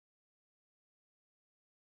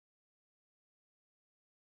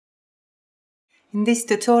In this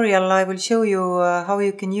tutorial I will show you how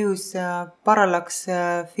you can use parallax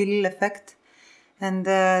fill effect, and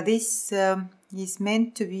this is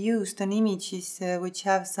meant to be used on images which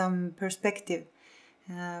have some perspective.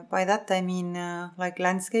 By that I mean like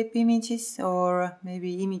landscape images or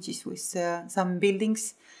maybe images with some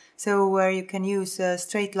buildings, so where you can use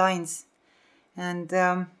straight lines. And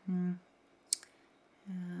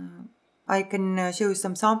I can show you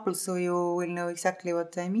some samples so you will know exactly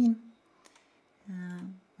what I mean.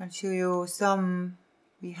 I'll show you some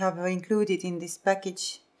we have included in this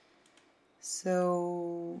package.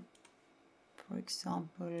 So, for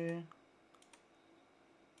example,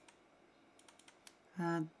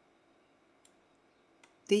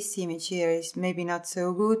 this image here is maybe not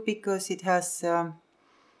so good because it has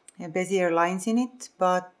Bezier lines in it,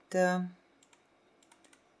 but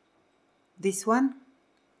this one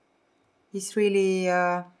is really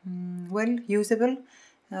well usable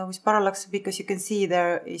with parallax, because you can see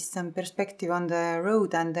there is some perspective on the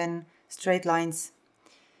road and then straight lines.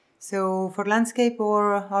 So for landscape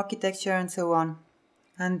or architecture and so on.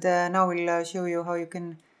 And now we'll show you how you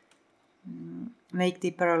can make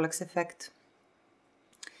the parallax effect.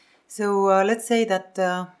 So let's say that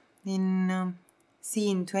in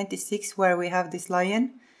scene 26, where we have this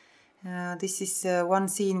lion, this is one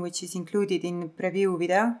scene which is included in preview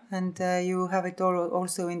video, and you have it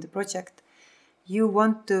also in the project. You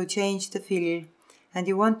want to change the fill, and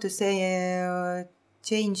you want to say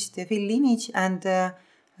change the fill image and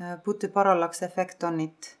put the parallax effect on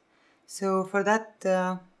it. So for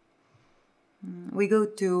that we go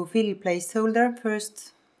to fill placeholder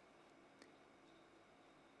first.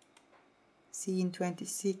 Scene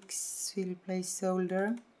 26 fill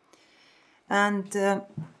placeholder, and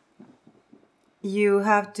you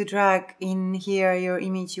have to drag in here your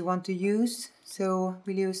image you want to use, so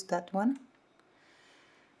we'll use that one.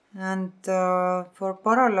 And for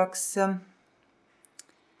parallax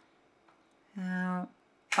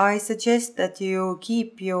I suggest that you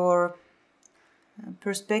keep your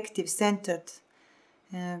perspective centered.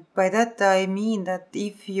 By that I mean that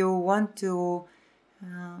if you want to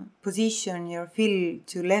position your fill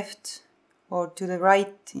to left or to the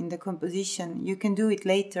right in the composition, you can do it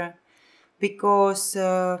later, because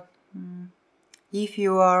if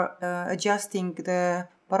you are adjusting the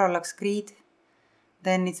parallax grid,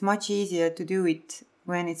 then it's much easier to do it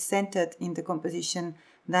when it's centered in the composition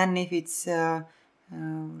than if it's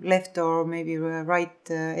left or maybe right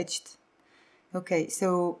edged. Okay,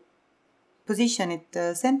 so position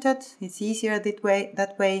it centered, it's easier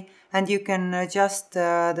that way, and you can adjust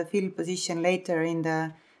the fill position later in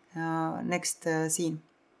the next scene.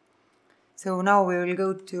 So now we will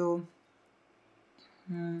go to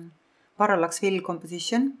parallax fill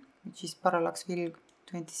composition, which is parallax fill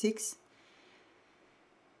 26.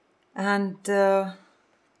 And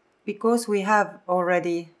because we have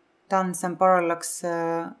already done some parallax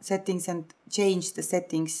settings and changed the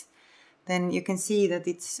settings, then you can see that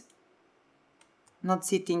it's not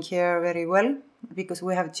sitting here very well, because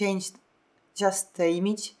we have changed just the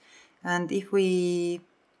image. And if we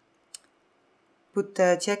put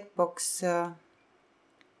the checkbox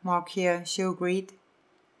mark here, show grid,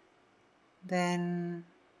 then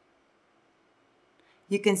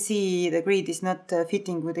you can see the grid is not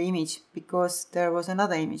fitting with the image because there was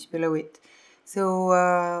another image below it.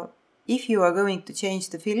 So if you are going to change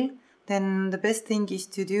the fill, then the best thing is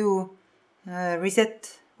to do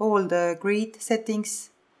reset all the grid settings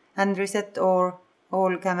and reset all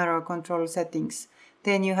camera control settings.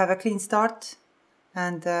 Then you have a clean start,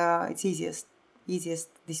 and it's easiest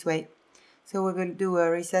this way. So we will do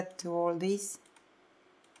a reset to all these.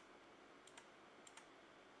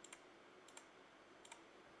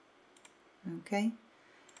 Okay,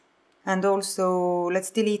 and also let's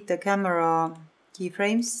delete the camera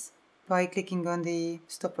keyframes by clicking on the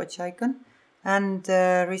stopwatch icon, and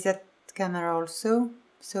reset camera also,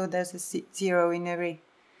 so there's a 0 in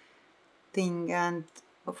everything. And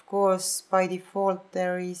of course by default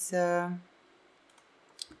there is a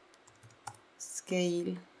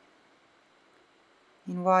scale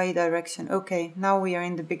in Y direction. Okay, now we are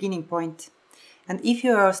in the beginning point. And if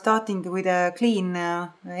you are starting with a clean,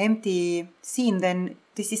 empty scene, then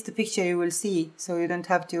this is the picture you will see, so you don't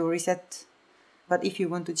have to reset. But if you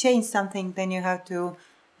want to change something, then you have to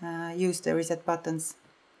use the reset buttons.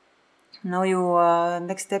 Now your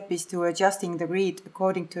next step is to adjusting the grid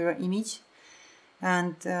according to your image.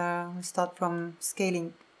 And we'll start from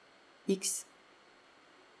scaling X.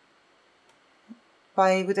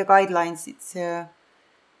 With the guidelines, it's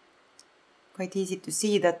quite easy to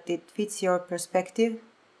see that it fits your perspective.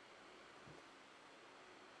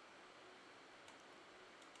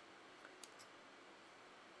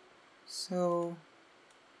 So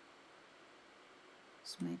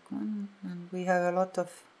let's make one, and we have a lot of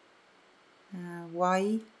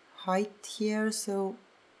Y height here, so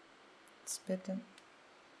it's better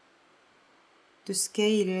to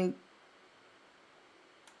scale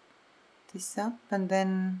this up and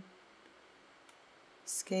then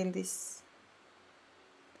scale this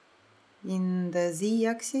in the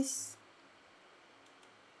Z-axis.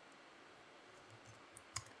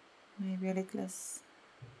 Maybe a little less.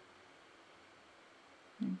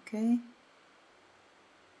 Okay.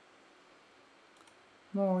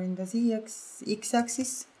 More in the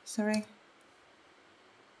X-axis, sorry.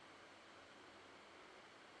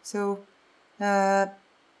 So the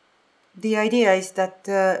idea is that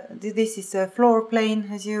this is a floor plane,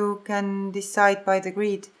 as you can decide by the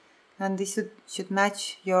grid, and this should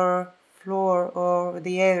match your floor or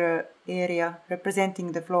the area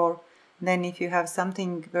representing the floor. Then if you have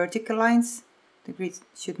something vertical lines, the grid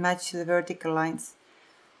should match the vertical lines.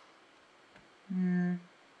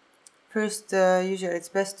 First, usually it's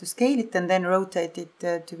best to scale it and then rotate it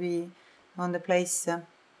to be on the place.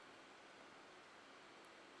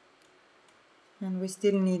 And we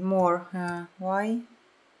still need more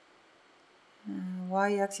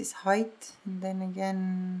y-axis height, and then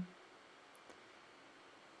again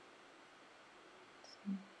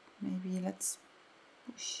maybe let's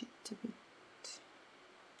push it a bit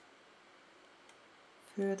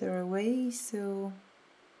further away, so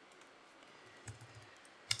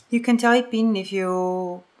you can type in if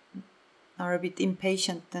you are a bit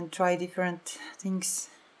impatient and try different things.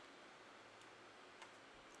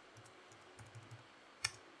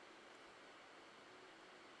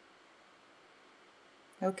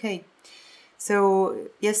 Okay, so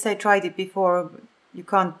yes, I tried it before. You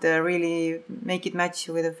can't really make it match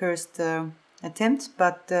with the first attempt,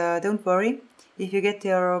 but don't worry. If you get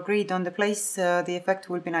your grid on the place, the effect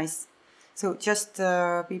will be nice. So just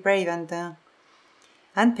be brave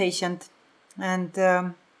and patient. And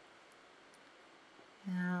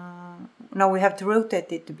now we have to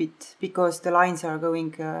rotate it a bit because the lines are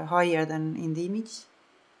going higher than in the image.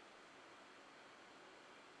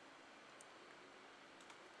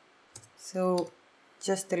 So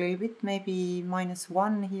just a little bit, maybe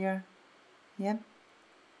 -1 here, yeah.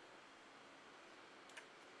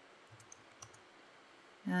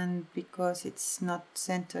 And because it's not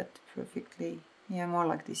centered perfectly, yeah, more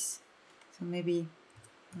like this. So maybe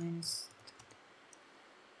minus.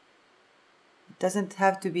 It doesn't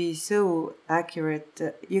have to be so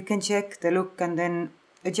accurate. You can check the look and then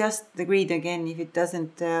adjust the grid again if it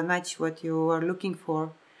doesn't match what you are looking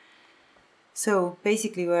for. So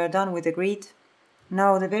basically we're done with the grid.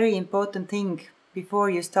 Now the very important thing before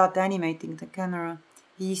you start animating the camera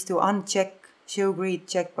is to uncheck Show Grid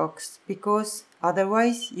checkbox, because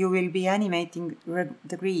otherwise you will be animating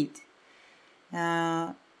the grid.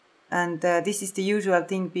 This is the usual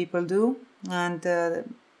thing people do, and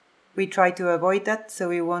we try to avoid that, so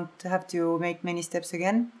we won't have to make many steps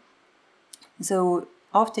again. So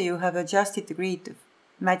after you have adjusted the grid to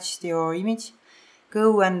match your image,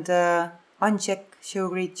 go and uncheck Show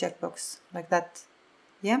Grid checkbox like that.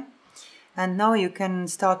 Yeah, and now you can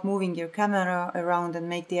start moving your camera around and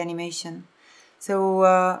make the animation.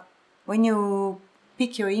 So when you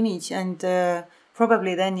pick your image, and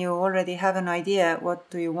probably then you already have an idea what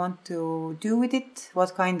do you want to do with it,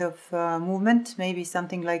 what kind of movement, maybe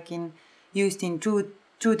something like used in True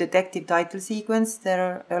Detective title sequence. There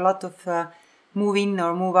are a lot of move in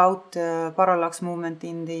or move out parallax movement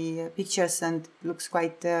in the pictures, and it looks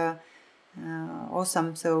quite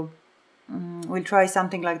awesome. So we'll try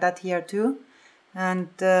something like that here too, and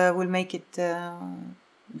we'll make it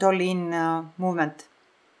dolly in movement.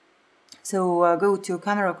 So go to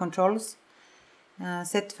camera controls,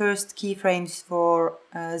 set first keyframes for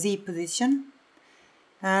Z position,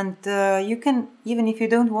 and you can, even if you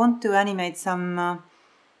don't want to animate some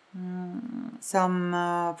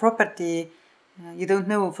property, you don't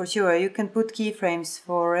know for sure, you can put keyframes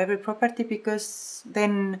for every property, because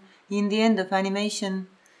then in the end of animation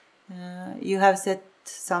you have set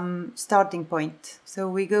some starting point. So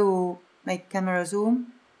we go make camera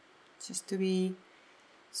zoom just to be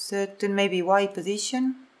certain, maybe Y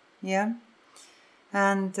position, yeah.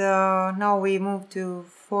 And now we move to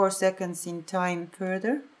 4 seconds in time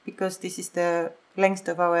further, because this is the length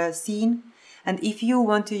of our scene. And if you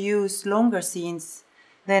want to use longer scenes,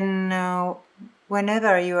 then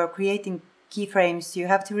whenever you are creating keyframes, you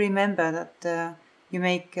have to remember that you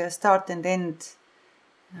make start and end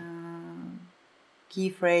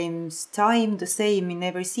keyframes time the same in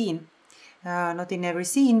every scene. Not in every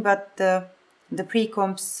scene, but the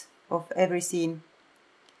pre-comps of every scene.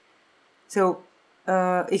 So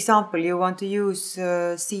example, you want to use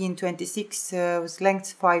scene 26 with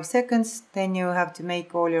length 5 seconds, then you have to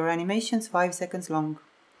make all your animations 5 seconds long.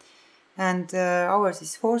 And ours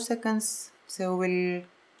is 4 seconds, so we'll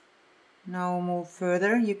now move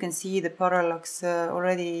further. You can see the parallax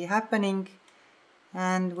already happening,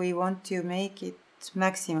 and we want to make it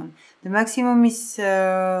maximum. The maximum is,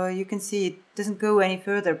 you can see it doesn't go any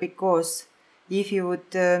further, because if you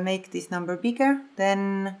would make this number bigger,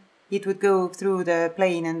 then it would go through the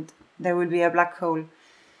plane and there will be a black hole.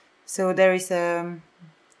 So there is an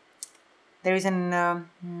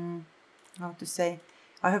how to say,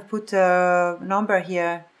 I have put a number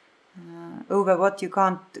here over what you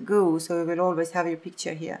can't go, so you will always have your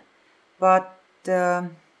picture here. But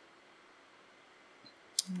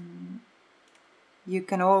you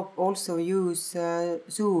can also use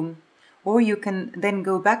zoom, or you can then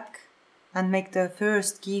go back and make the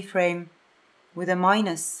first keyframe with a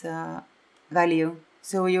minus value,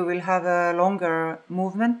 so you will have a longer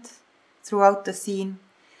movement throughout the scene.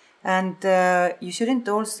 And you shouldn't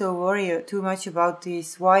also worry too much about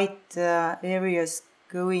these white areas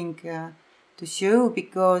going to show,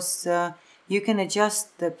 because you can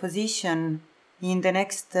adjust the position in the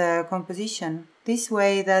next composition this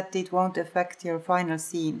way that it won't affect your final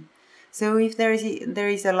scene. So if there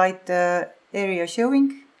is a light area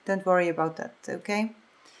showing, don't worry about that, okay?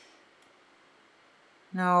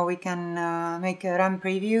 Now we can make a RAM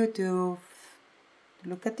preview to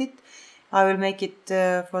look at it. I will make it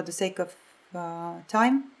for the sake of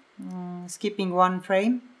time, skipping one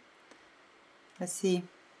frame. Let's see.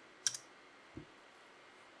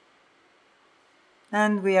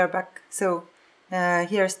 And we are back. So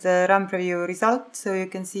here's the RAM preview result. So you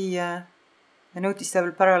can see a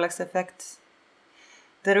noticeable parallax effect.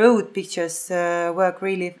 The road pictures work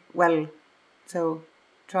really well, so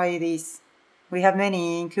try these. We have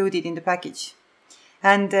many included in the package.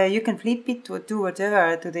 And you can flip it or do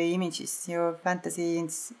whatever to the images. Your fantasy,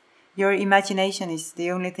 your imagination is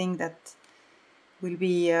the only thing that will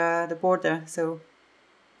be the border. So,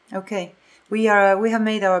 okay, we have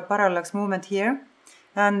made our parallax movement here,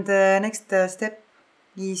 and the next step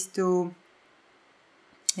is to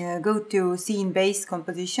go to scene base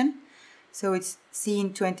composition. So it's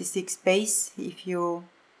scene 26 base. If you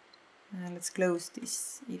let's close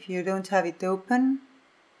this. If you don't have it open,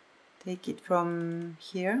 take it from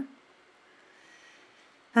here.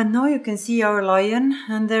 And now you can see our lion,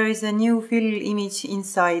 and there is a new fill image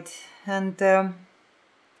inside. And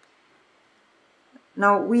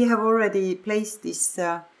now we have already placed this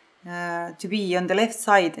to be on the left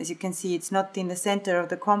side. As you can see, it's not in the center of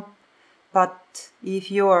the comp, but if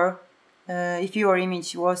your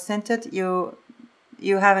image was centered,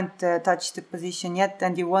 you haven't touched the position yet,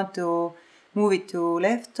 and you want to move it to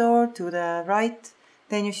left or to the right,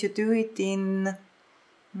 then you should do it in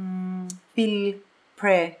fill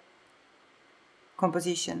pre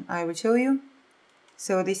composition. I will show you.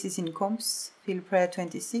 So this is in comps, fill pre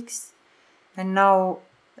 26, and now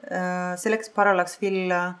select parallax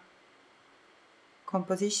fill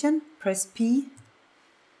composition, press P,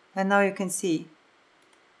 and now you can see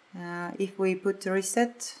if we put the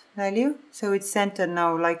reset value, so it's centered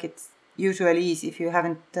now like it usually is if you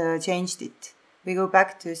haven't changed it. We go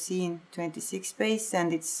back to scene 26 base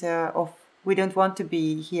and it's off. We don't want to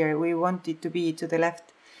be here, we want it to be to the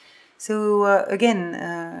left. So again,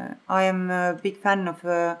 I am a big fan of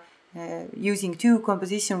using two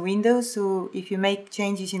composition windows, so if you make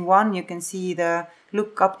changes in one, you can see the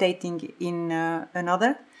look updating in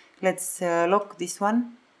another. Let's lock this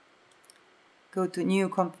one. Go to new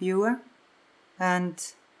comp viewer,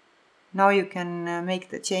 and now you can make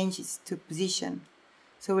the changes to position.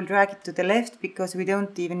 So we'll drag it to the left because we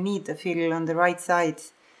don't even need the fill on the right side.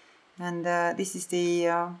 And this is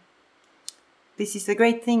the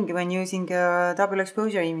great thing when using double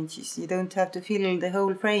exposure images. You don't have to fill the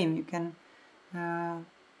whole frame. You can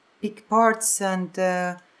pick parts and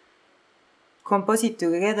composite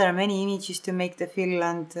together many images to make the fill,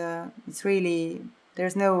 and it's really,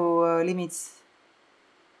 there's no limits.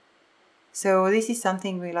 So this is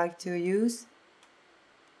something we like to use.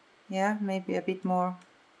 Yeah, maybe a bit more.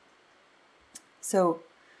 So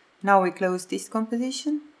now we close this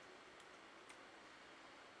composition.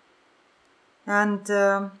 And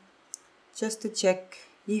just to check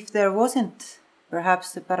if there wasn't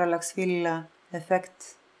perhaps the parallax fill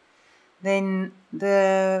effect, then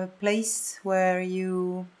the place where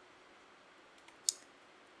you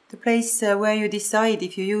decide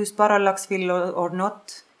if you use parallax fill or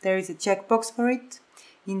not, there is a checkbox for it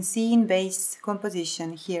in scene base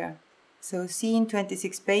composition here. So scene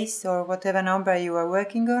 26 base or whatever number you are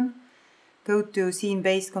working on, go to scene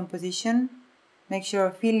base composition, make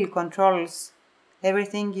sure fill controls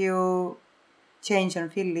everything you change on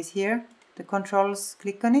fill is here. The controls,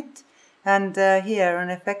 click on it, and here on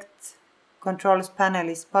effect controls panel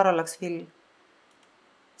is parallax fill.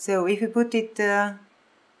 So if you put it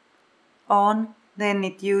on, then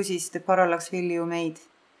it uses the parallax fill you made.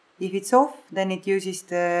 If it's off, then it uses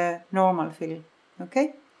the normal fill.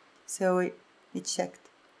 Okay, so it's checked.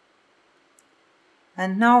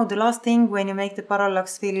 And now the last thing, when you make the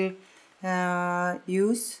parallax fill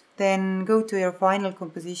use, then go to your final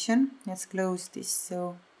composition. Let's close this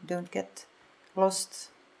so you don't get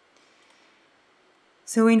lost.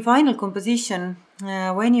 So in final composition,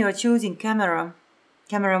 when you are choosing camera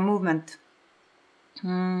movement,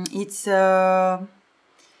 it's a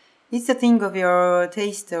thing of your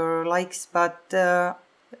taste or likes, but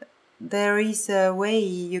there is a way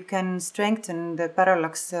you can strengthen the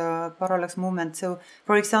parallax movement. So,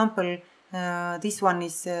 for example, this one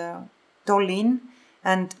is toll in,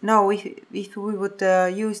 and now if we would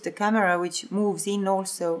use the camera which moves in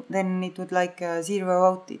also, then it would like zero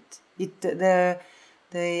out it.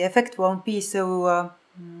 The effect won't be so.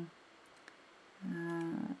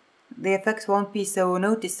 The effects won't be so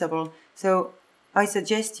noticeable. So I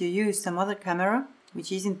suggest you use some other camera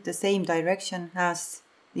which isn't the same direction as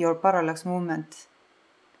your parallax movement.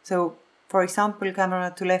 So for example,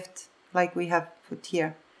 camera to left, like we have put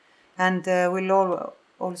here. And we'll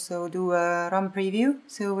also do a run preview,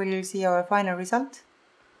 so we'll see our final result.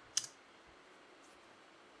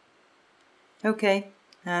 Okay,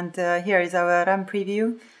 and here is our run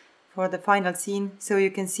preview for the final scene. So you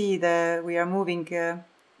can see we are moving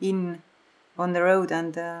in on the road,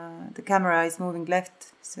 and the camera is moving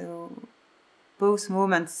left. So both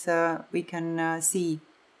movements we can see.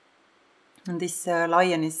 And this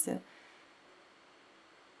lion is,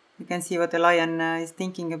 you can see what the lion is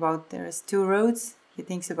thinking about. There's two roads. He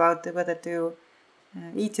thinks about whether to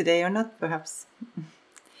eat today or not, perhaps.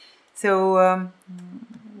 So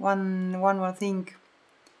one more thing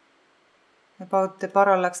about the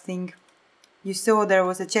parallax thing. You saw there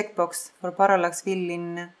was a checkbox for parallax fill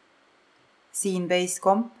in scene base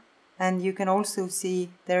comp, and you can also see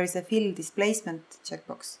there is a fill displacement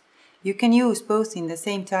checkbox. You can use both in the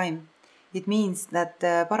same time. It means that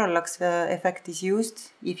the parallax effect is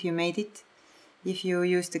used if you made it, if you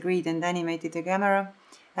use the grid and animated the camera,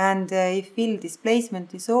 and if fill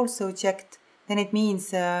displacement is also checked, then it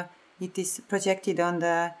means it is projected on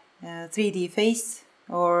the 3D face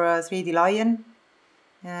or 3D lion.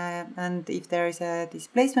 And if there is a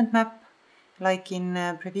displacement map, like in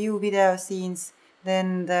preview video scenes,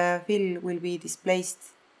 then the fill will be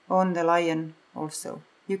displaced on the lion also.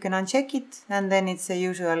 You can uncheck it, and then it's a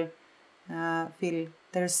usual fill.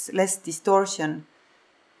 There's less distortion,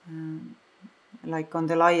 like on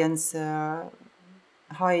the lion's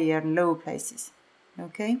high and low places.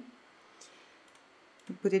 Okay,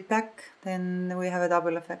 put it back, then we have a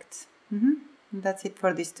double effect. That's it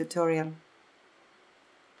for this tutorial.